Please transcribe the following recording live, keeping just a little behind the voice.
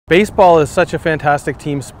Baseball is such a fantastic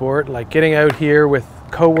team sport, like getting out here with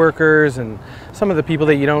coworkers and some of the people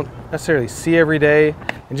that you don't necessarily see every day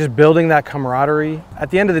and just building that camaraderie.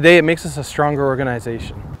 At the end of the day, it makes us a stronger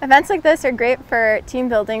organization. Events like this are great for team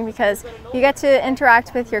building because you get to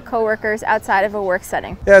interact with your coworkers outside of a work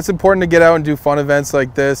setting. Yeah, it's important to get out and do fun events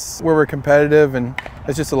like this where we're competitive, and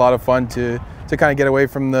it's just a lot of fun to kind of get away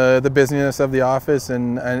from the busyness of the office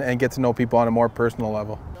and get to know people on a more personal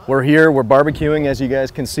level. We're here, we're barbecuing, as you guys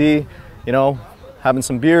can see, you know, having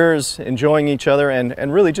some beers, enjoying each other,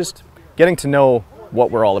 and really just getting to know what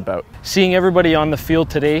we're all about. Seeing everybody on the field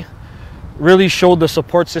today really showed the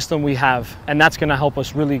support system we have, and that's going to help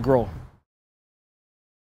us really grow.